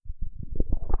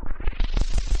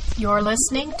You're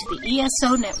listening to the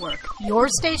ESO Network, your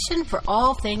station for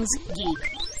all things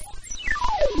geek.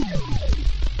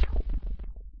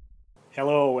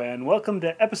 Hello, and welcome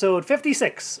to episode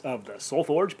 56 of the Soul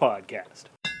Forge podcast.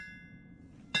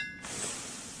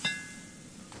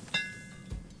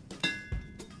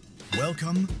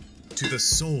 Welcome to the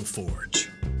Soul Forge,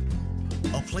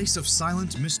 a place of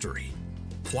silent mystery,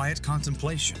 quiet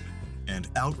contemplation, and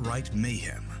outright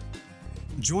mayhem.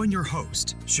 Join your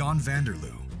host, Sean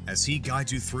Vanderloo, as he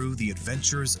guides you through the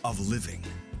adventures of living.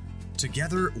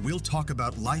 Together, we'll talk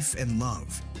about life and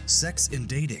love, sex and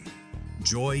dating,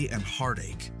 joy and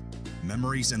heartache,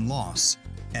 memories and loss,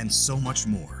 and so much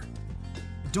more.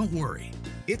 Don't worry,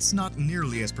 it's not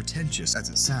nearly as pretentious as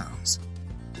it sounds.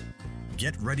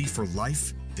 Get ready for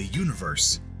life, the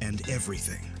universe, and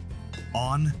everything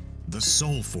on the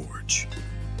Soul Forge.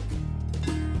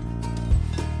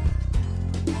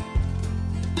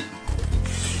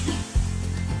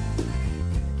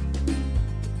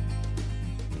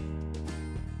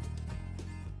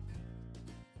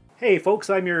 Hey folks,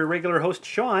 I'm your regular host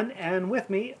Sean, and with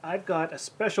me I've got a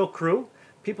special crew,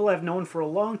 people I've known for a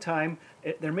long time.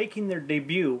 They're making their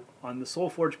debut on the Soul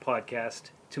Forge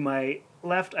podcast. To my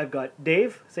left I've got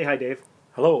Dave. Say hi, Dave.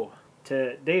 Hello.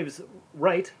 To Dave's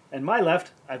right and my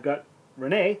left I've got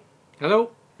Renee.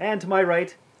 Hello. And to my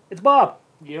right it's Bob.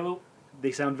 Hello.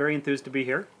 They sound very enthused to be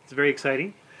here. It's very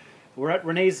exciting. We're at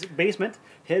Renee's basement.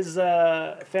 His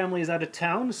family is out of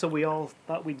town, so we all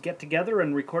thought we'd get together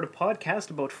and record a podcast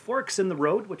about forks in the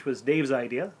road, which was Dave's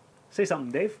idea. Say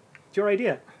something, Dave. It's your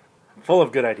idea. Full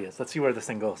of good ideas. Let's see where this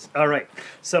thing goes. All right.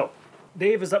 So,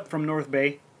 Dave is up from North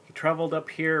Bay. He traveled up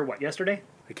here, yesterday?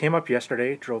 I came up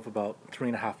yesterday, drove about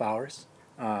 3.5 hours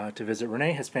to visit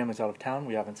Renee. His family's out of town.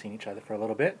 We haven't seen each other for a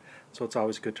little bit, so it's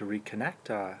always good to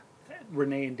reconnect.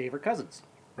 Renee and Dave are cousins.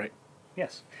 Right.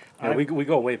 Yes. Yeah, we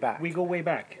go way back. We go way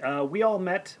back. We all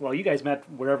met, you guys met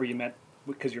wherever you met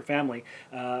because you're family.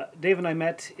 Dave and I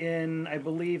met in, I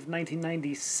believe,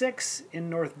 1996 in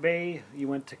North Bay. You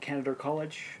went to Canada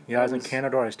College. Yeah, I was in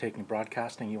Canada. I was taking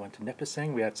broadcasting. You went to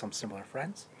Nipissing. We had some similar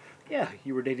friends. Yeah,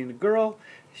 you were dating a girl.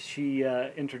 She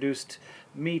introduced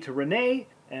me to Renee,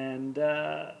 and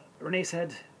Renee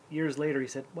said, years later, he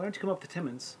said, why don't you come up to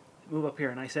Timmins, move up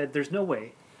here? And I said, there's no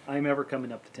way I'm ever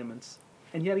coming up to Timmins.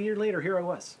 And yet a year later, here I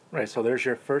was. Right, so there's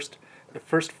your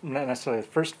not necessarily the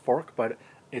first fork, but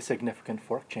a significant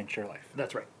fork changed your life.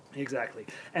 That's right, exactly.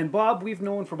 And Bob, we've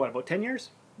known for about 10 years?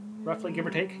 Roughly, give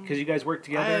or take? Because you guys worked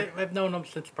together? I've known him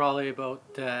since probably about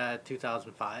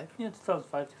 2005. Yeah,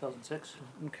 2005, 2006.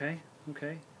 Okay.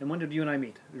 And when did you and I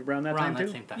meet? Around that time, too?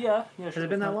 That same time. Yeah. Has it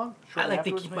been that long? I like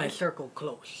to keep my circle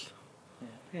close.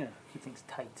 Yeah. Keep things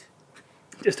tight.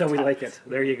 Just how we like it.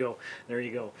 There you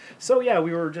go. So yeah,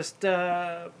 we were just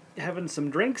having some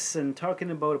drinks and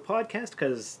talking about a podcast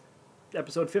because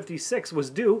episode 56 was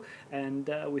due, and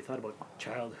we thought about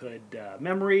childhood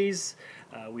memories.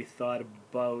 We thought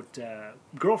about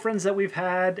girlfriends that we've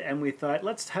had, and we thought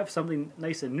let's have something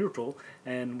nice and neutral,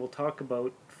 and we'll talk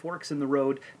about forks in the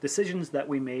road, decisions that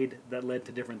we made that led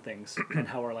to different things, and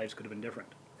how our lives could have been different.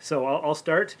 So I'll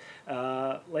start.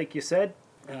 Like you said,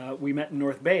 we met in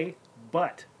North Bay.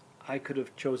 But I could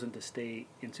have chosen to stay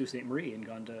in Sault Ste. Marie and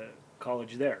gone to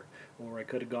college there. Or I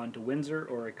could have gone to Windsor,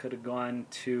 or I could have gone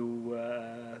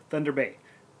to Thunder Bay.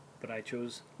 But I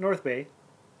chose North Bay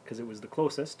because it was the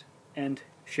closest. And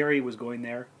Sherry was going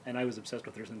there, and I was obsessed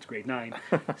with her since grade 9.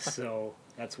 So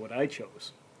that's what I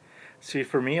chose. See,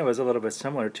 for me, it was a little bit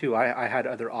similar, too. I had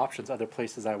other options, other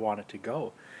places I wanted to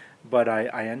go. But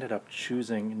I ended up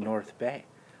choosing North Bay.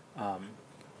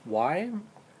 Why?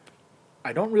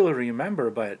 I don't really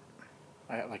remember, but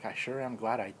I sure am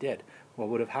glad I did. What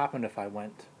would have happened if I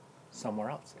went somewhere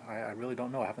else? I really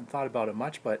don't know. I haven't thought about it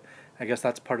much, but I guess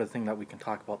that's part of the thing that we can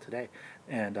talk about today,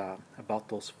 and about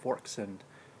those forks. And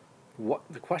what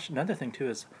the question, another thing too,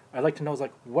 is I'd like to know is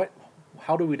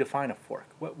how do we define a fork?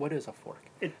 What is a fork?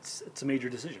 It's a major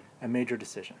decision. A major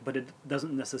decision. But it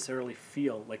doesn't necessarily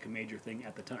feel like a major thing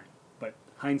at the time. But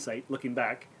hindsight, looking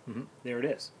back, There it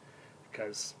is.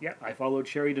 Because, yeah, I followed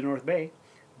Sherry to North Bay,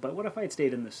 but what if I had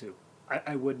stayed in the Sioux?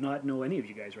 I would not know any of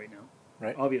you guys right now.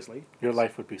 Right. Obviously. Your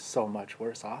life would be so much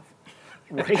worse off.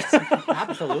 Right?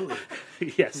 Absolutely.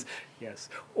 Yes.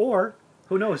 Or,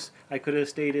 who knows, I could have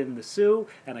stayed in the Sioux,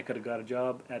 and I could have got a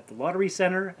job at the Lottery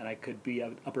Center, and I could be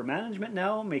upper management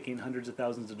now, making hundreds of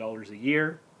thousands of dollars a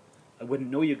year. I wouldn't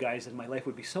know you guys, and my life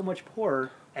would be so much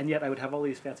poorer, and yet I would have all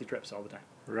these fancy trips all the time.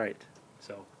 Right.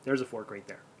 So, there's a fork right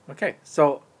there. Okay,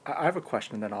 so I have a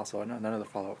question then also, another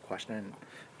follow-up question, and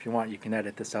if you want, you can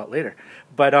edit this out later.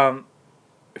 But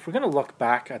if we're going to look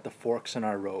back at the forks in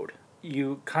our road,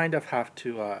 you kind of have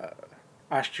to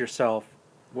ask yourself,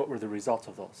 what were the results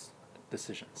of those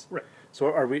decisions? Right.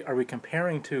 So are we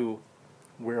comparing to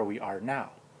where we are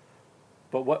now?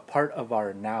 But what part of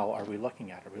our now are we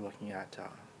looking at? Are we looking at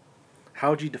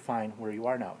how do you define where you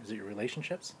are now? Is it your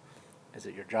relationships? Is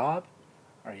it your job?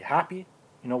 Are you happy?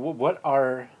 You know, what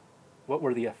were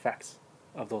the effects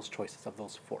of those choices, of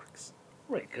those forks?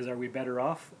 Right, because are we better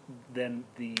off than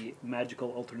the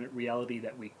magical alternate reality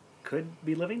that we could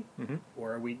be living? Mm-hmm.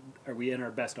 Or are we in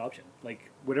our best option? Like,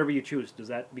 whatever you choose, does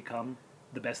that become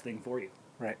the best thing for you?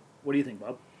 Right. What do you think,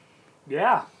 Bob?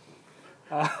 Yeah.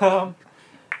 I've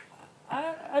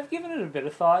given it a bit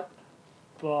of thought,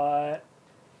 but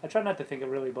I try not to think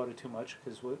really about it too much,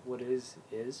 because what is.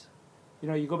 You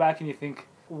know, you go back and you think,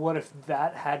 what if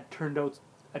that had turned out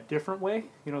a different way?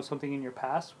 You know, something in your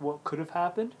past, what could have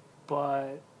happened?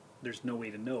 But There's no way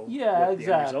to know yeah, what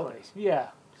the end result exactly. is. Yeah.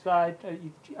 So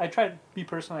I try, me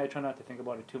personally, I try not to think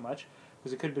about it too much,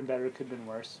 because it could have been better, it could have been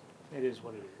worse. It is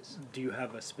what it is. Do you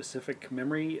have a specific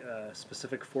memory, a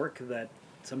specific fork that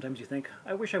sometimes you think,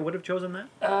 I wish I would have chosen that?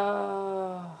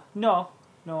 No,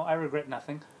 I regret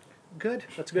nothing. Good.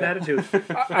 That's a good attitude.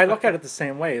 I look at it the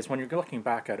same way as when you're looking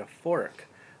back at a fork.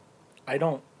 I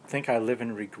don't think I live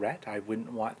in regret. I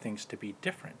wouldn't want things to be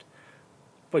different.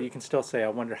 But you can still say, I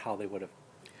wonder how they would have.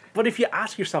 But if you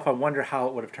ask yourself, I wonder how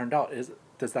it would have turned out,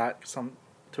 does that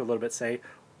to a little bit say,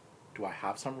 do I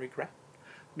have some regret?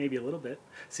 Maybe a little bit.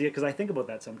 See, because I think about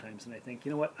that sometimes, and I think,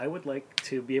 you know what, I would like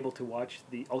to be able to watch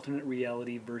the alternate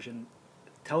reality version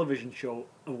television show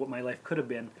of what my life could have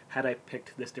been had I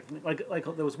picked this differently. Like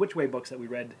those Which Way books that we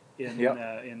read in...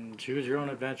 Yep. in Choose your own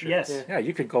adventure. yes, Yeah. Yeah,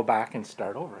 you could go back and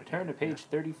start over again. Turn to page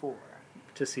 34.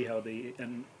 to see how the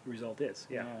end result is.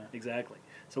 Yeah, Yeah. exactly.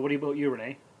 So what about you,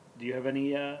 Renee? Do you have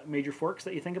any major forks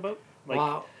that you think about?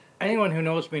 Well, anyone who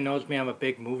knows me I'm a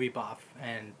big movie buff,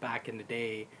 and back in the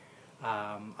day,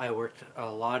 I worked a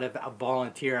lot of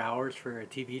volunteer hours for a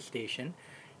TV station,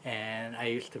 and I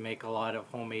used to make a lot of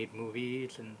homemade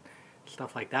movies and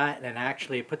stuff like that, and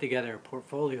actually put together a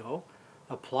portfolio,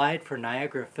 applied for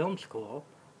Niagara Film School,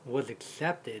 was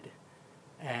accepted,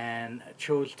 and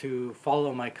chose to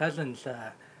follow my cousin's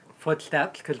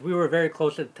footsteps, because we were very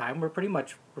close at the time. We're pretty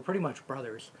much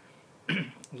brothers. A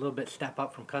little bit step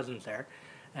up from cousins there.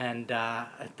 And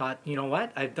I thought, you know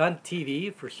what? I've done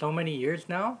TV for so many years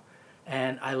now,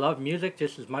 and I love music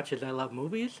just as much as I love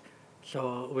movies.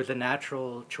 So it was a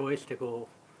natural choice to go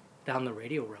down the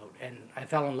radio route. And I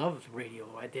fell in love with radio.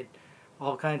 I did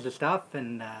all kinds of stuff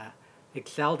and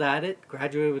excelled at it,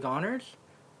 graduated with honors.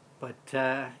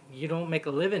 But you don't make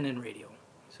a living in radio.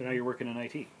 So now you're working in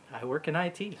IT. I work in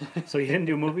IT. So you didn't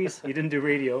do movies, you didn't do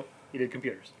radio, you did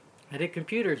computers. I did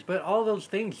computers, but all those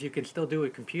things you can still do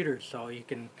with computers. So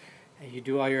you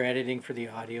do all your editing for the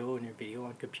audio and your video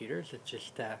on computers. It's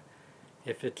just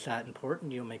if it's that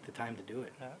important, you'll make the time to do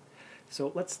it.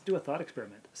 So let's do a thought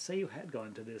experiment. Say you had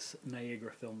gone to this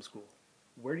Niagara Film School.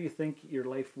 Where do you think your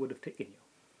life would have taken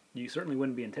you? You certainly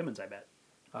wouldn't be in Timmins, I bet.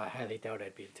 I highly doubt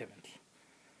I'd be in Timmins.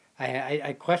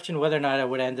 I question whether or not I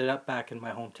would have ended up back in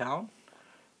my hometown.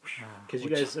 Because you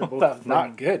guys are both That's from,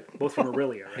 not good. both from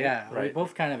Aurelia, right? Yeah, we Right.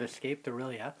 both kind of escaped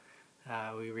Aurelia.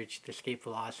 We reached escape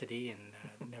velocity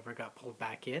and never got pulled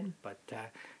back in, but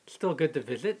it's still good to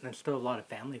visit, and there's still a lot of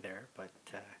family there. But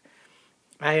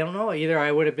I don't know, either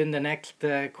I would have been the next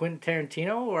Quentin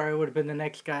Tarantino, or I would have been the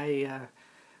next guy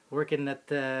working at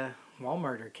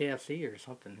Walmart or KFC or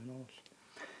something. Who knows?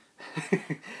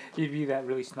 You'd be that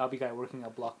really snobby guy working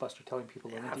at Blockbuster telling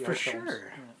people to rent the For art films.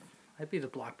 sure. I'd be the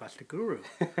Blockbuster guru.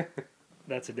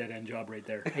 That's a dead-end job right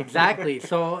there. Exactly.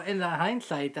 So in the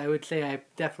hindsight, I would say I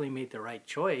definitely made the right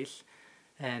choice.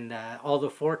 And all the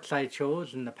forks I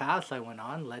chose in the past I went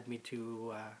on led me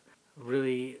to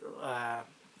really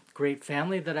great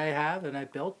family that I have and I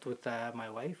built with my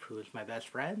wife, who is my best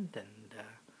friend. And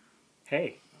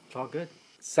Hey, it's all good.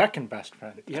 Second best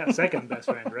friend. yeah, second best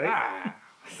friend, right?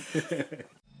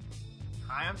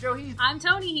 Hi, I'm Joe Heath, I'm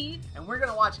Tony Heath. and we're going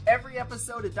to watch every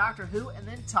episode of Doctor Who and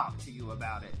then talk to you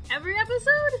about it. Every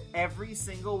episode? Every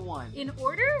single one. In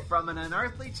order? From an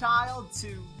unearthly child to,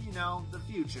 the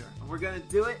future. And we're going to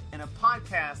do it in a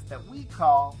podcast that we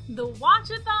call The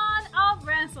Watchathon of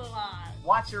Rassilon.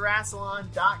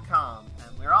 WatchYourRassilon.com.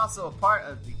 And we're also a part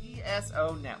of the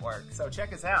ESO network, so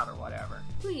check us out or whatever.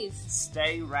 Please,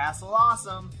 Stay Rassle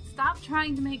Awesome. stop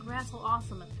trying to make Rassle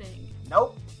Awesome a thing.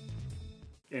 Nope.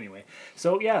 Anyway,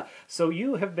 so yeah, so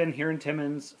you have been here in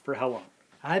Timmins for how long?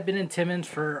 I've been in Timmins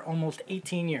for almost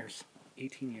 18 years.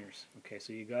 18 years. Okay,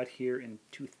 so you got here in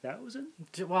 2000?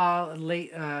 Well,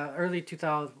 early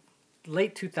 2000,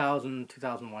 late 2000,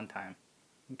 2001 time.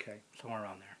 Okay. Somewhere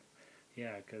around there.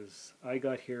 Yeah, because I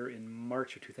got here in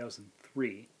March of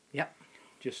 2003. Yep.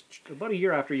 Just about a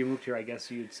year after you moved here, I guess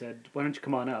you'd said, why don't you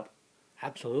come on up?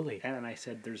 Absolutely. And I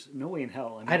said, there's no way in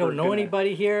hell. I don't know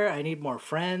anybody here. I need more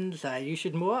friends. You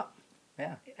should move up.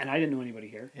 Yeah. And I didn't know anybody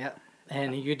here. Yeah.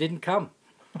 And you didn't come.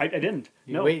 I didn't.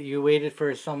 No. You waited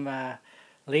for some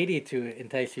lady to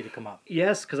entice you to come up.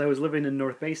 Yes, because I was living in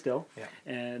North Bay still. Yeah.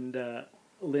 And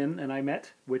Lynn and I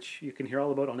met, which you can hear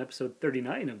all about on episode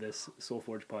 39 of this Soul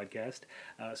Forge podcast.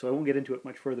 So I won't get into it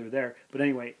much further there. But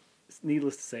anyway,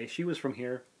 needless to say, she was from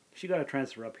here. She got a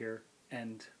transfer up here.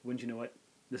 And wouldn't you know it,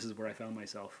 this is where I found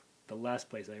myself. The last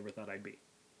place I ever thought I'd be.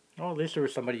 Oh, at least there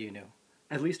was somebody you knew.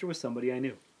 At least there was somebody I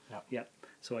knew. Yep. Yep.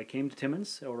 So I came to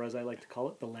Timmins, or as I like to call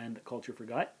it, the land that culture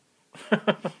forgot.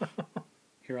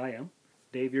 Here I am.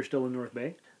 Dave, you're still in North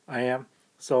Bay? I am.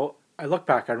 So I look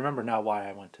back, I remember now why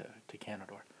I went to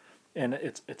Canadore. And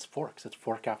it's forks. It's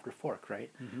fork after fork,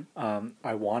 right? Mm-hmm.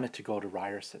 I wanted to go to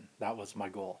Ryerson. That was my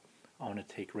goal. I wanted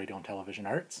to take radio and television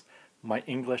arts. My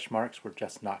English marks were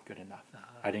just not good enough.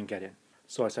 I didn't get in.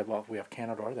 So I said, well, if we have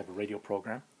Canadore, they have a radio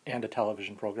program and a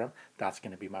television program, that's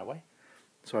going to be my way.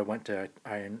 So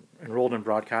I enrolled in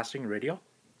broadcasting radio,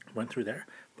 went through there,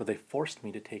 but they forced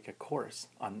me to take a course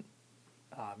on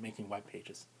making web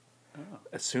pages. Oh.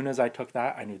 As soon as I took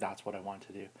that, I knew that's what I wanted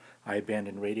to do. I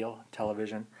abandoned radio,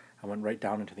 television. I went right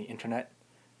down into the internet,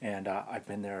 and I've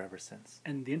been there ever since.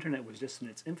 And the internet was just in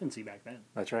its infancy back then.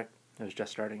 That's right. It was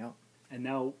just starting out. And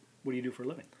now, what do you do for a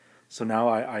living? So now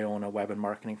I own a web and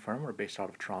marketing firm. We're based out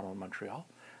of Toronto and Montreal.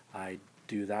 I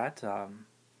do that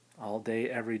all day,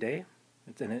 every day,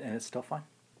 and it's still fun.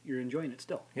 You're enjoying it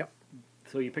still? Yep.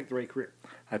 So you picked the right career?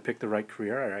 I picked the right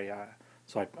career.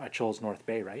 So I chose North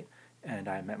Bay, right? And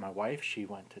I met my wife. She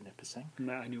went to Nipissing.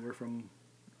 I knew her from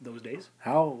those days.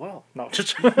 How well? No.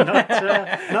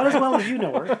 Not as well as you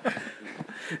know her.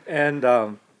 And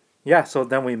so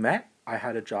then we met. I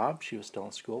had a job. She was still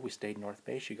in school. We stayed in North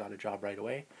Bay. She got a job right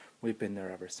away. We've been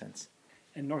there ever since.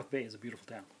 And North Bay is a beautiful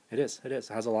town. It is. It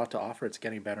has a lot to offer. It's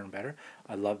getting better and better.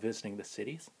 I love visiting the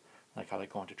cities. I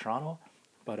like going to Toronto.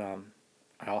 But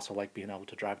I also like being able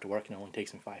to drive to work and it only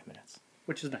takes me 5 minutes.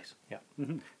 Which is nice. Yeah.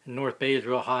 Mm-hmm. North Bay is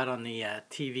real hot on the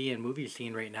TV and movie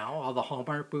scene right now. All the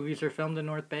Hallmark movies are filmed in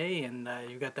North Bay, and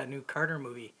you got that new Carter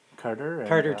movie. Carter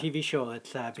TV show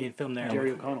that's being filmed there.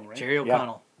 Jerry O'Connell, right? Jerry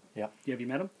O'Connell. Yeah. Have you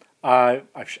met him? I've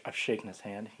shaken his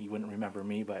hand. He wouldn't remember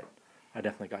me, but I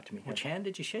definitely got to meet him. Which hand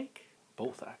did you shake?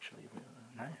 Both, actually.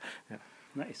 Nice. Yeah.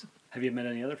 Nice. Have you met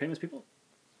any other famous people?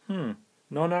 No,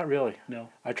 not really. No.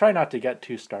 I try not to get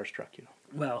too starstruck,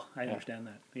 Well, I understand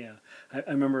that. Yeah.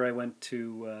 I remember I went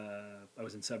to, I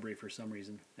was in Sudbury for some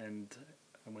reason, and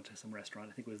I went to some restaurant,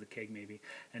 I think it was the Keg maybe,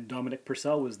 and Dominic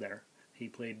Purcell was there. He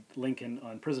played Lincoln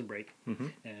on Prison Break,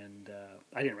 and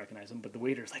I didn't recognize him, but the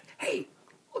waiter's like, hey,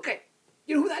 look at,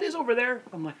 you know who that is over there?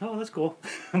 I'm like, oh, that's cool.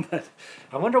 But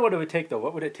I wonder what it would take, though.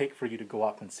 What would it take for you to go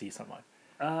up and see someone?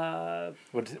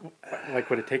 Would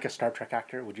it take a Star Trek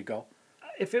actor? Would you go?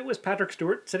 If it was Patrick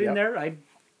Stewart sitting there,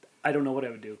 I don't know what I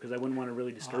would do, because I wouldn't want to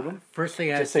really disturb him. First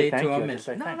thing I'd Just say say to thank him you. is, Just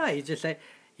say no, thanks. you just say,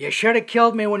 you should have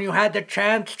killed me when you had the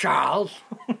chance, Charles.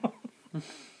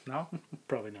 No?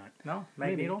 Probably not. No?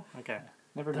 Magneto? Okay.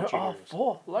 Never They're meet your all heroes.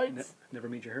 full lights. Never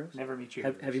meet your heroes? Never meet your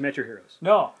heroes. Have you met your heroes?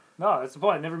 No, that's the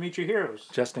point. Never meet your heroes.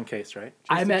 Just in case, right?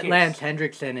 I in met case. Lance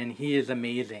Hendrickson, and he is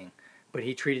amazing, but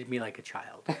he treated me like a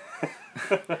child.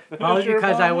 Probably Sure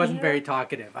because I about wasn't it. very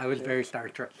talkative. I was very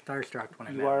starstruck when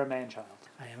I met You are him. a man-child.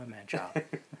 I am a man-child.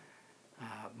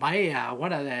 My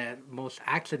one of the most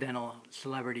accidental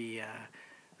celebrity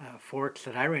forks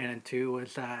that I ran into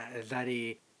was at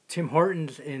a Tim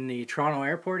Hortons in the Toronto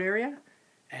airport area,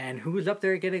 and who was up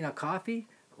there getting a coffee?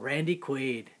 Randy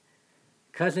Quaid,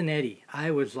 Cousin Eddie.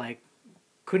 I was like,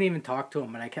 couldn't even talk to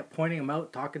him, and I kept pointing him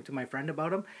out, talking to my friend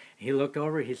about him. He looked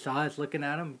over, he saw us looking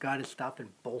at him, got his stuff, and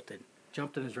bolted.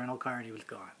 Jumped in his rental car, and he was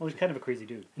gone. Well, he's kind of a crazy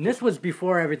dude. And this was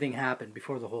before everything happened,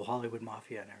 before the whole Hollywood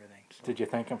Mafia and everything. So Did you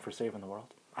thank him for saving the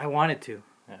world? I wanted to.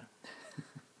 Yeah.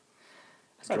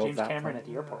 I saw Drove James that Cameron far? at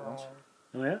the airport once.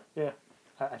 Oh, yeah? Yeah.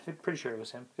 I'm pretty sure it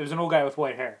was him. It was an old guy with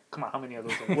white hair. Come on, how many of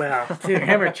those are there? Well, It's either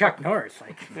him or Chuck Norris.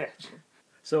 Like, Yeah.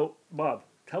 so, Bob,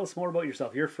 tell us more about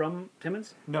yourself. You're from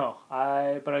Timmins? No,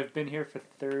 but I've been here for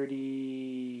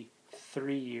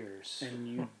 33 years. And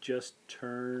you just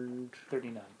turned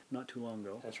 39. not too long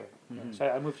ago. That's right. Yeah. So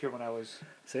I moved here when I was...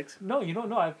 6? No,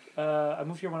 I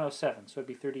moved here when I was 7, so it'd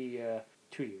be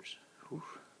 32 years.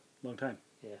 Long time.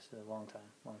 Yes, a long time.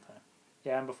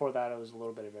 Yeah, and before that I was a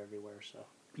little bit of everywhere, so...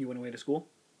 You went away to school?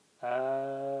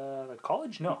 Like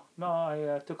college? No,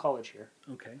 I took college here.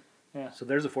 Okay. Yeah. So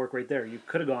there's a fork right there. You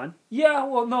could have gone. Yeah,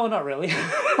 well, no, not really.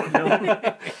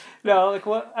 No. No, like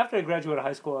after I graduated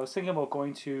high school, I was thinking about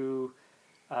going to,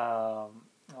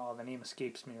 the name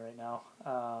escapes me right now.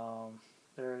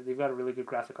 They've got a really good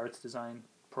graphic arts design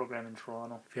program in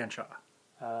Toronto. Fanshawe.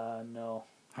 No,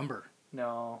 Humber.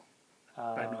 no.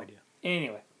 I have no idea.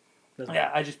 Anyway, Doesn't yeah,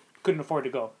 I just couldn't afford to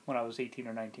go when I was 18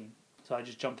 or 19, so I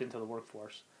just jumped into the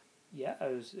workforce. Yeah,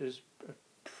 it was a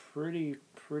pretty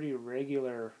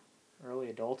regular early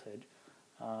adulthood.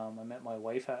 I met my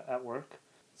wife at work.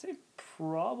 I'd say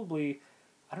probably,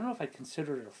 I don't know if I'd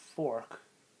consider it a fork,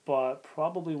 but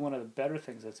probably one of the better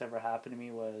things that's ever happened to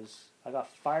me was I got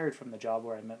fired from the job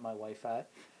where I met my wife at,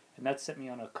 and that set me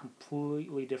on a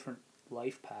completely different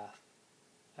life path,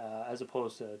 as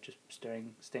opposed to just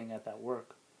staying at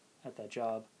that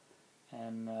job.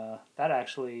 And that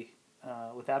actually,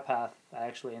 with that path, I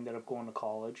actually ended up going to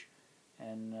college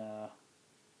and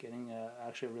getting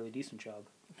actually a really decent job.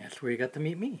 That's where you got to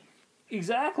meet me.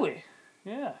 Exactly.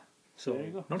 Yeah. So There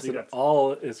you go. Notice So you that got-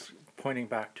 all is pointing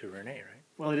back to Renee, right?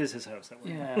 well, it is his house that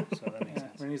we're Yeah. in, so that makes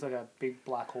sense. Renee's like a big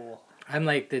black hole. I'm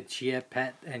like the Chia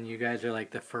pet, and you guys are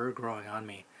like the fur growing on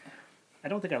me. I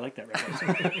don't think I like that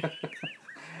reference.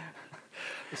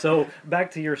 So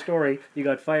back to your story, you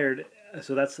got fired.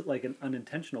 So that's like an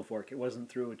unintentional fork. It wasn't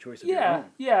through a choice of your Yeah, own.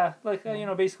 yeah. Like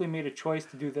basically made a choice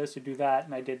to do this or do that,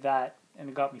 and I did that, and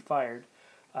it got me fired.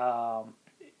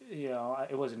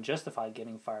 It wasn't justified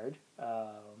getting fired,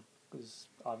 because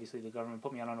obviously the government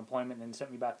put me on unemployment and then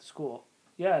sent me back to school.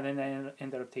 Yeah, and then I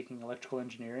ended up taking electrical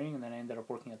engineering, and then I ended up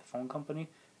working at the phone company,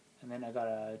 and then I got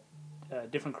a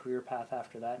different career path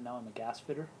after that. Now I'm a gas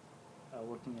fitter,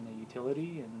 working in a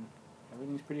utility, and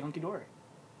everything's pretty hunky-dory.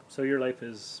 So your life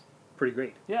is pretty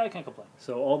great. Yeah, I can't complain.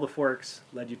 So all the forks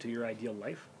led you to your ideal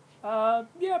life?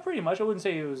 Yeah, pretty much. I wouldn't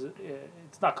say it was.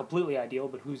 It's not completely ideal,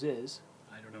 but whose is?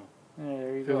 I don't know.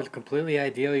 There you If it go. was completely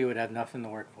ideal, you would have nothing to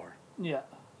work for. Yeah.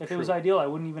 If it True. was ideal, I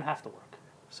wouldn't even have to work.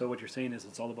 So what you're saying is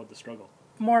it's all about the struggle.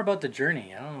 More about the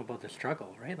journey. I don't know about the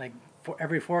struggle, right? Like for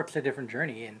every fork's a different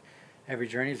journey, and every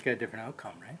journey's got a different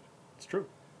outcome, right? It's true.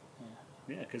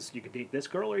 Yeah, because you could date this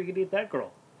girl or you could date that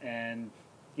girl. And,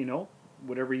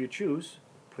 whatever you choose,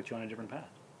 put you on a different path.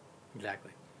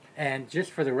 Exactly. And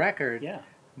just for the record, Yeah.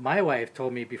 my wife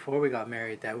told me before we got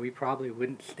married that we probably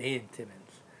wouldn't stay in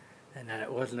Timmins, and that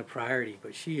it wasn't a priority.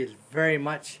 But she is very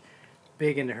much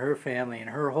big into her family, and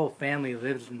her whole family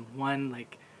lives in one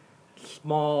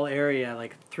small area,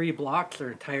 3 blocks.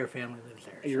 Her entire family lives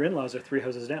there. Your in-laws are 3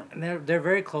 houses down. And they're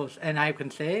very close. And I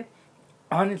can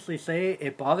honestly say,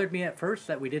 it bothered me at first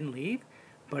that we didn't leave,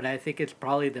 but I think it's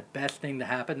probably the best thing to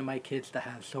happen to my kids to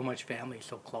have so much family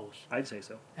so close. I'd say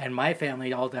so. And my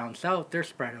family all down south, they're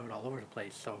spread out all over the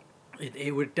place. So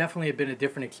it would definitely have been a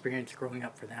different experience growing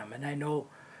up for them. And I know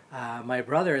my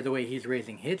brother, the way he's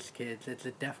raising his kids, it's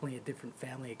definitely a different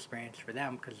family experience for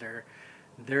them because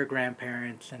their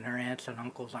grandparents and their aunts and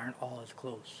uncles aren't all as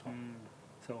close. So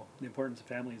So the importance of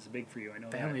family is big for you. I know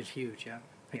family that. is huge, yeah.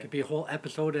 It Yeah. could be a whole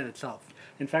episode in itself.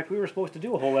 In fact, we were supposed to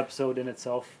do a whole episode in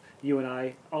itself, you and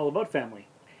I, all about family.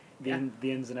 Yeah.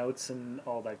 The ins and outs and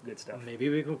all that good stuff. Maybe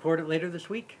we can record it later this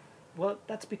week. Well,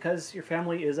 that's because your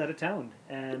family is out of town,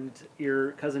 and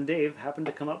your cousin Dave happened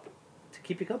to come up to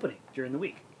keep you company during the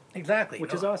week, Exactly.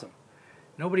 which is awesome.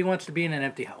 Nobody wants to be in an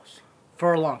empty house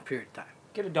for a long period of time.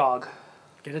 Get a dog.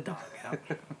 Get a dog.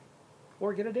 Yeah.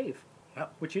 Or get a Dave,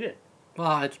 Yep. which you did.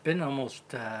 Well, it's been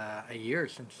almost a year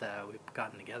since we've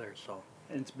gotten together, so.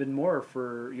 And it's been more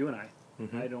for you and I.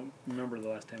 Mhm. I don't remember the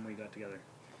last time we got together.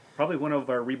 Probably one of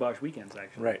our Rebosh weekends,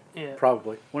 actually. Right. Yeah.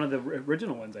 Probably. One of the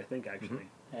original ones, I think, actually.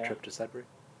 Yeah. Trip to Sudbury.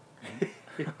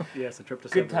 Yes, a trip to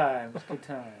Good Sudbury. times. Good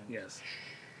times. Yes.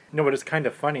 No, but it's kind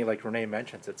of funny. Like Renee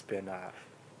mentions, it's been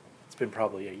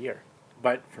probably a year.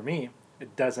 But for me,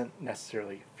 it doesn't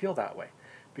necessarily feel that way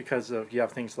because of you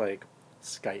have things like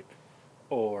Skype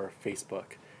or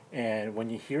Facebook, and when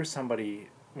you see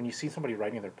somebody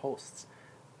writing their posts,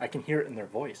 I can hear it in their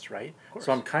voice, right? course.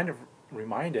 So I'm kind of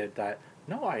reminded that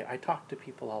no, I talk to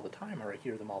people all the time or I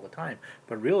hear them all the time,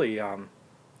 but really,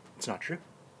 it's not true.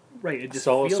 Right. It just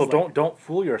So feels like don't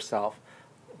fool yourself.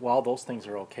 While those things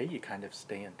are okay, you kind of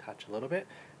stay in touch a little bit.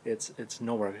 It's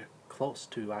nowhere close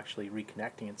to actually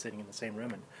reconnecting and sitting in the same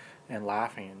room and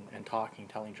laughing and talking,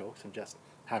 telling jokes, and just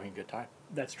having a good time.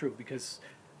 That's true, because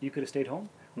you could have stayed home.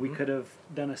 We Mhm. could have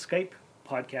done a Skype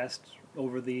podcast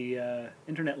over the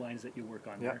internet lines that you work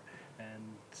on Yeah. there.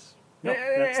 And no,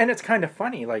 And it's kind of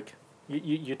funny, like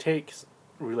you take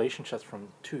relationships from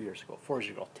 2 years ago, 4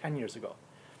 years ago, 10 years ago.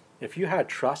 If you had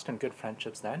trust and good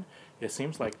friendships then, it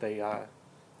seems like they're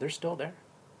still there.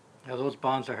 Yeah, those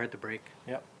bonds are hard to break.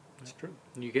 Yep. that's true.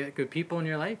 You get good people in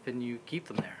your life and you keep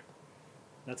them there.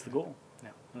 That's the goal. Yeah.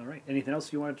 All right. Anything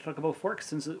else you wanted to talk about forks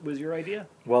since it was your idea?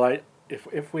 Well,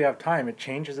 if we have time, it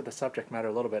changes the subject matter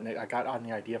a little bit. And I got on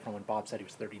the idea from when Bob said he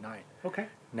was 39. Okay.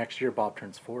 Next year, Bob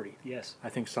turns 40. Yes. I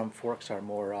think some forks are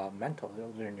more mental.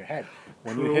 They're in your head.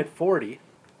 When True. you hit 40,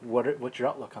 what's your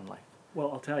outlook on life?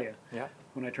 Well, I'll tell you. Yeah.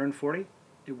 When I turned 40,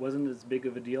 it wasn't as big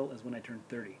of a deal as when I turned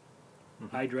 30.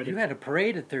 I dreaded. You had a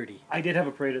parade at 30. I did have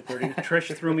a parade at 30.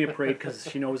 Trish threw me a parade because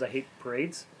she knows I hate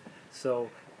parades. So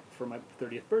for my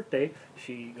 30th birthday,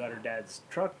 she got her dad's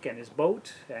truck and his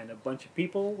boat and a bunch of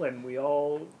people, and we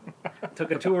all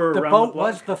took a tour The around boat the block.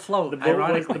 was the float, The boat was,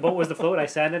 ironically. the boat was the float. I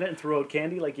sat in it and threw out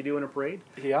candy like you do in a parade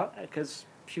Yeah. because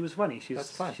she was funny.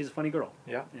 That's fun. She's a funny girl.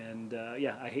 Yeah. And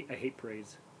yeah, I hate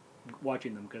parades.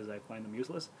 Watching them because I find them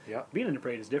useless. Yeah. Being in a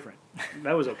parade is different.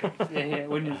 That was okay. Yeah,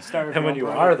 when you start. And when you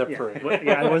are the Yeah, parade. well,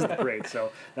 yeah, I was the parade,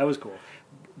 so that was cool.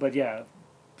 But yeah,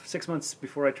 6 months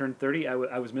before I turned 30, I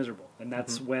was miserable. And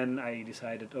that's when I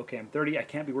decided, okay, I'm 30, I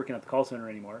can't be working at the call center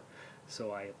anymore. So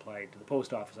I applied to the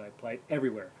post office, I applied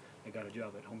everywhere. I got a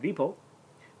job at Home Depot,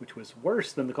 which was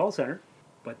worse than the call center.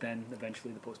 But then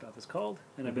eventually the post office called,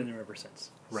 and I've been there ever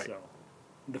since. Right. So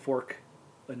the fork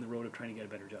in the road of trying to get a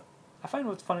better job. I find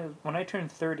what's funny, when I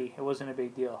turned 30, it wasn't a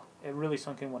big deal. It really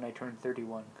sunk in when I turned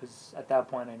 31, because at that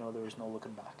point I know there was no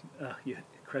looking back. You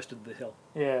crested the hill.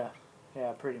 Yeah,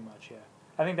 pretty much, yeah.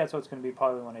 I think that's what's going to be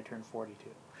probably when I turn 40,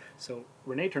 too. So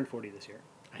Renee turned 40 this year.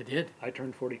 I did. I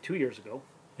turned 40 2 years ago.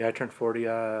 Yeah, I turned 40.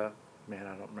 Man, I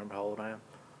don't remember how old I am.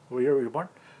 What year were you born?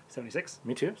 76.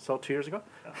 Me too. So 2 years ago.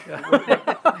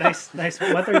 Nice.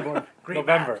 What month are you born?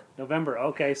 November. November.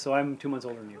 Okay, so I'm 2 months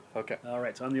older than you. Okay. All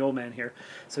right, so I'm the old man here.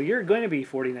 So you're going to be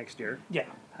 40 next year. Yeah.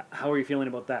 How are you feeling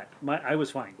about that? I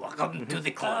was fine. Welcome to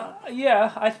the club.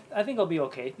 Yeah, I think I'll be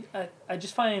okay. I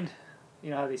just find, you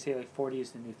know how they say like 40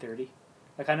 is the new 30?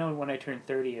 Like I know when I turned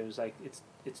 30 it was like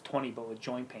it's 20 but with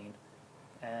joint pain.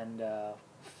 And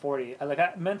 40,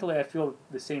 mentally I feel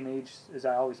the same age as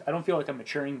I don't feel like I'm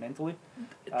maturing mentally.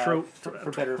 True.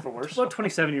 For better or for worse. About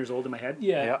 27 years old in my head.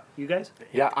 Yeah. Yeah. You guys?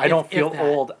 Yeah, I don't if feel that.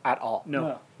 old at all.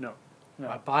 No.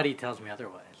 My body tells me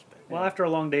otherwise. But Well, after a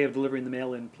long day of delivering the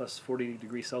mail in plus 40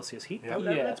 degrees Celsius heat, Yeah.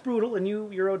 that's brutal. And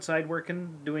you're outside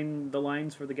working, doing the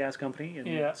lines for the gas company, and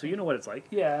Yeah. so you know what it's like.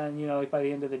 Yeah, and you know, like by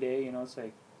the end of the day, you know, it's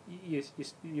like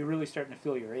you're really starting to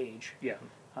feel your age. Yeah.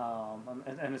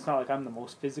 And it's not like I'm the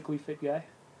most physically fit guy.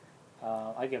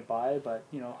 I get by, but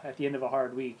you know, at the end of a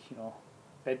hard week, you know,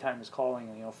 bedtime is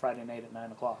calling. You know, Friday night at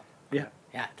 9 o'clock. Yeah.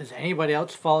 yeah, does anybody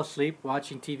else fall asleep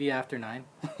watching TV after 9?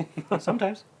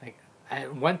 Sometimes. Like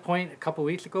at one point a couple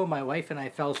weeks ago, my wife and I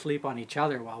fell asleep on each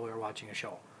other while we were watching a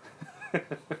show.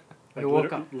 We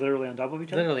woke up. Literally on top of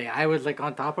each other? Literally, I was like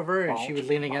on top of her and she was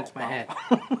leaning against my head.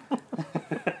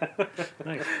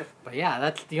 Nice. But yeah,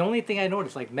 that's the only thing I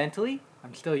noticed. Like mentally,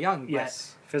 I'm still young.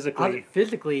 Yes. But Physically.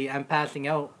 physically, I'm passing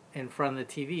out in front of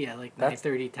the TV at like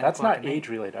 9:30, 10 That's o'clock not at night. age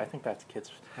related. I think that's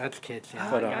kids. That's kids, yeah.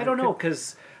 But, I don't know,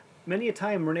 because many a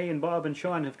time Renee and Bob and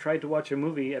Sean have tried to watch a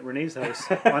movie at Renee's house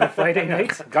on a Friday night,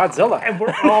 Godzilla. and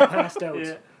we're all passed out.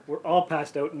 Yeah. We're all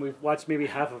passed out, and we've watched maybe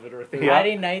half of it or a thing.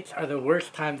 Friday nights are the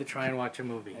worst time to try and watch a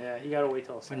movie. Yeah, you gotta wait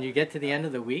till it's When you get to the end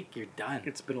of the week, you're done.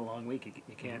 It's been a long week.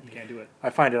 You can't do it. I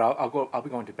find it. I'll be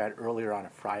going to bed earlier on a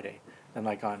Friday than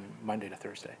like on Monday to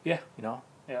Thursday. Yeah. You know,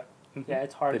 Yeah,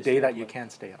 it's hard. the to day stay that up you late. can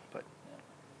stay up. But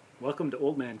Welcome to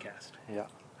Old Man Cast. yeah.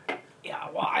 Yeah,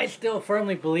 well, I still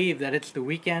firmly believe that it's the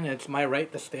weekend and it's my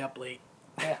right to stay up late,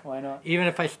 Yeah, why not? even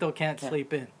if I still can't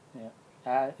sleep in.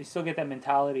 You still get that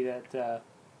mentality, that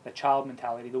child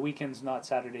mentality. The weekend's not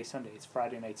Saturday, Sunday. It's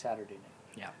Friday night, Saturday night.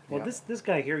 Yeah. Well, Yeah. this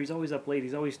guy here, he's always up late.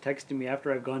 He's always texting me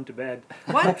after I've gone to bed.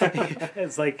 What?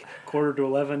 It's like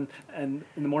 11:15, and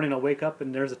in the morning I'll wake up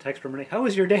and there's a text from Renee. How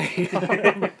was your day?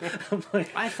 I'm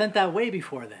like, I sent that way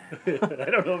before then.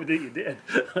 I don't know that you did.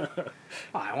 Oh,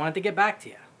 I wanted to get back to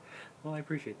you. Well, I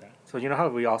appreciate that. So you know how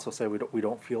we also say we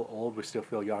don't feel old, we still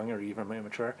feel young or even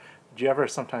immature. Do you ever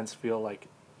sometimes feel like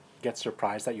get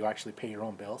surprised that you actually pay your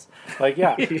own bills? Like,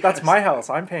 yeah, that's my house.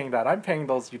 I'm paying that. I'm paying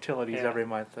those utilities Yeah. every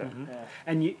month. Yeah.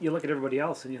 And you look at everybody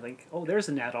else and you think, oh, there's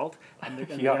an adult, and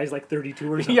the Yeah. guy's like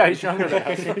 32 or something. Yeah, he's younger than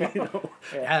us. You know?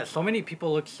 Yeah, so many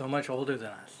people look so much older than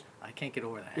us. I can't get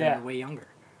over that. And Yeah. they're way younger.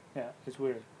 Yeah, it's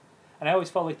weird. And I always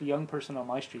felt like the young person on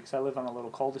my street, because I live on a little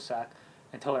cul-de-sac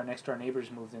until our next door neighbors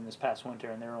moved in this past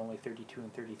winter, and they were only 32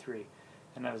 and 33.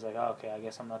 And I was like, oh, okay, I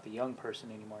guess I'm not the young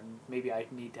person anymore. And maybe I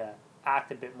need to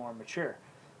act a bit more mature,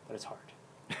 but it's hard.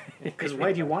 Because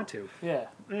why do you want to? Yeah,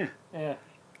 Eh. yeah,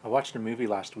 I watched a movie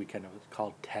last weekend. It was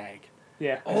called Tag.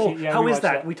 yeah. Oh, Yeah, how we is watched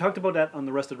that? We talked about that on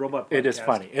the Rusted Robot podcast. It is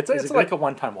funny. It's Is it's it like good? a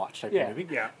one-time watch type Yeah. of movie.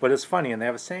 Yeah. But it's funny, and they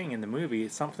have a saying in the movie,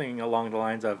 something along the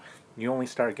lines of, "You only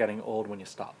start getting old when you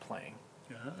stop playing."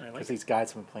 I like Because it. these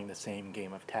guys have been playing the same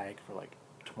game of tag for like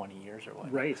 20 years or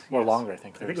what. Right. Or yes. longer, I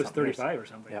think. I think it was 30-something years. 35 or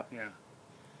something. Yep. Yeah.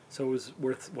 So it was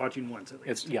worth watching once at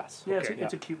least. Yes. Yeah, Okay,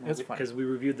 it's a cute movie. It's fun. Because we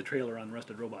reviewed the trailer on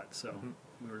Rusted Robots, so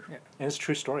we were... Yeah. And it's a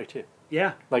true story, too.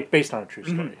 Yeah. Like, based on a true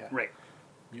story, Mhm. yeah. Right.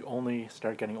 You only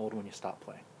start getting old when you stop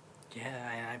playing.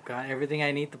 Yeah, I've got everything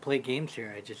I need to play games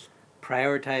here. I just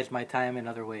prioritize my time in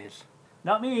other ways.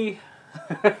 Not me.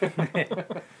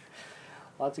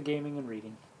 Lots of gaming and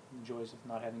reading. Joys of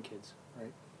not having kids,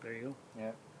 right? There you go.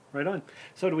 Yeah. Right on.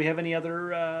 So do we have any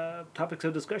other topics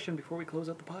of discussion before we close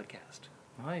out the podcast?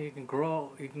 Well, you can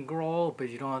grow old, but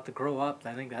you don't have to grow up.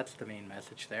 I think that's the main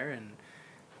message there. And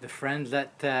the friends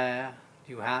that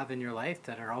you have in your life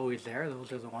that are always there,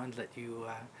 those are the ones that you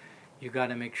got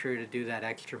to make sure to do that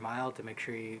extra mile to make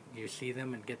sure you see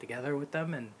them and get together with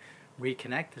them and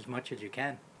reconnect as much as you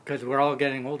can. Because we're all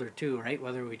getting older too, right?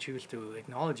 Whether we choose to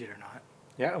acknowledge it or not.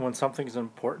 Yeah, and when something's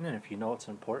important, and if you know it's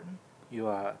important,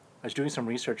 I was doing some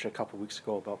research a couple weeks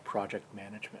ago about project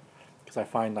management. Because I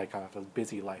find like I have a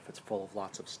busy life, it's full of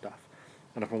lots of stuff.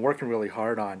 And I've been working really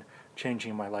hard on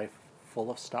changing my life full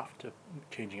of stuff to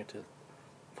changing it to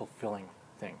fulfilling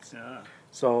things. Yeah.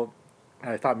 So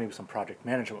I thought maybe some project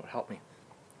management would help me.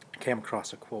 Came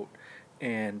across a quote,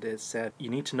 and it said, you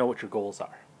need to know what your goals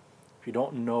are. If you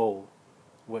don't know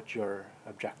what your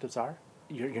objectives are,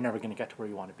 you're never going to get to where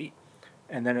you want to be.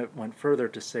 And then it went further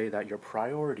to say that your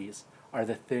priorities are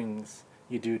the things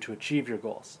you do to achieve your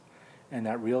goals. And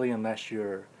that really, unless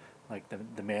you're like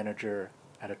the manager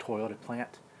at a Toyota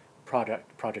plant,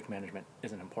 project management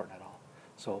isn't important at all.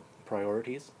 So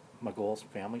priorities, my goals,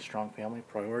 family, strong family,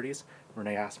 priorities.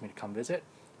 Renee asked me to come visit.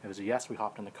 It was a yes, we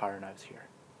hopped in the car and I was here.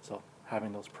 So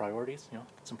having those priorities,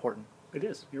 it's important. It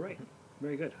is. You're right.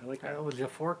 Very good. I like that. That was a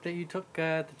fork that you took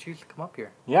to choose to come up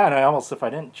here. Yeah, and if I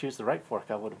didn't choose the right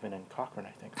fork, I would have been in Cochrane,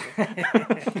 I think.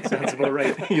 Sounds about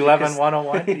right.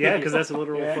 11-101. Yeah, because that's a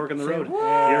literal fork in the road.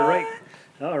 You're right.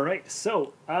 All right.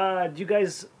 So, do you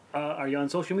guys, are you on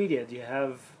social media? Do you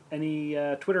have any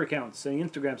Twitter accounts, any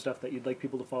Instagram stuff that you'd like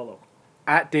people to follow?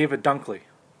 At David Dunkley,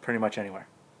 pretty much anywhere.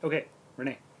 Okay.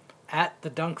 Renee. At the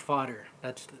Dunk Fodder.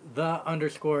 That's _Dunk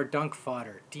Fodder.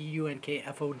 DUNKFODDER.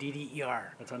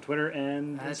 That's on Twitter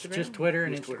and That's Instagram? just Twitter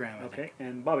and Just Twitter. Instagram, I Okay. think.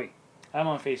 And Bobby. I'm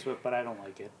on Facebook, but I don't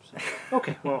like it. So.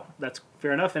 Okay, well, that's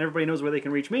fair enough, and everybody knows where they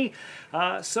can reach me.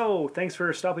 So, thanks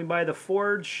for stopping by the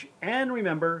Forge, and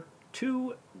remember,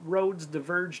 2 roads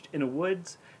diverged in a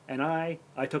woods, and I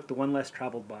took the one less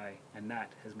traveled by, and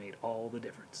that has made all the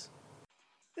difference.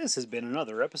 This has been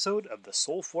another episode of the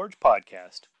Soul Forge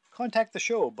Podcast. Contact the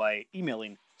show by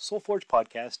emailing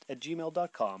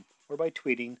soulforgepodcast@gmail.com or by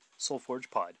tweeting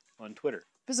soulforgepod on Twitter.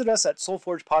 Visit us at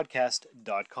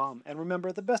soulforgepodcast.com, and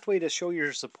remember, the best way to show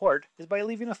your support is by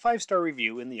leaving a 5-star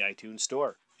review in the iTunes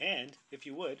Store. And, if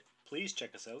you would, please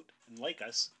check us out and like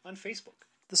us on Facebook.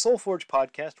 The Soul Forge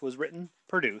Podcast was written,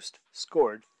 produced,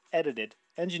 scored, edited,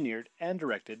 engineered, and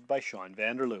directed by Sean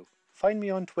Vanderloo. Find me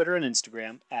on Twitter and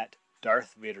Instagram at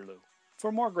Darth Vaderloo.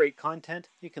 For more great content,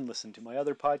 you can listen to my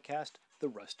other podcast, The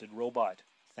Rusted Robot.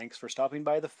 Thanks for stopping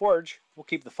by the Forge. We'll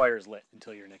keep the fires lit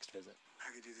until your next visit. I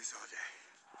could do this all day.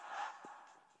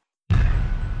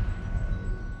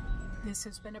 This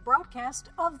has been a broadcast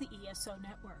of the ESO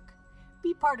Network.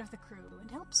 Be part of the crew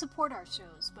and help support our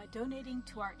shows by donating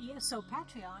to our ESO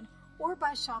Patreon or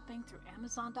by shopping through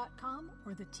Amazon.com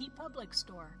or the TeePublic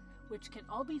Store, which can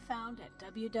all be found at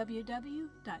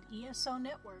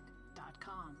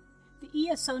www.esonetwork.com. The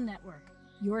ESO Network,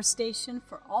 your station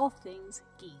for all things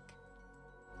geek.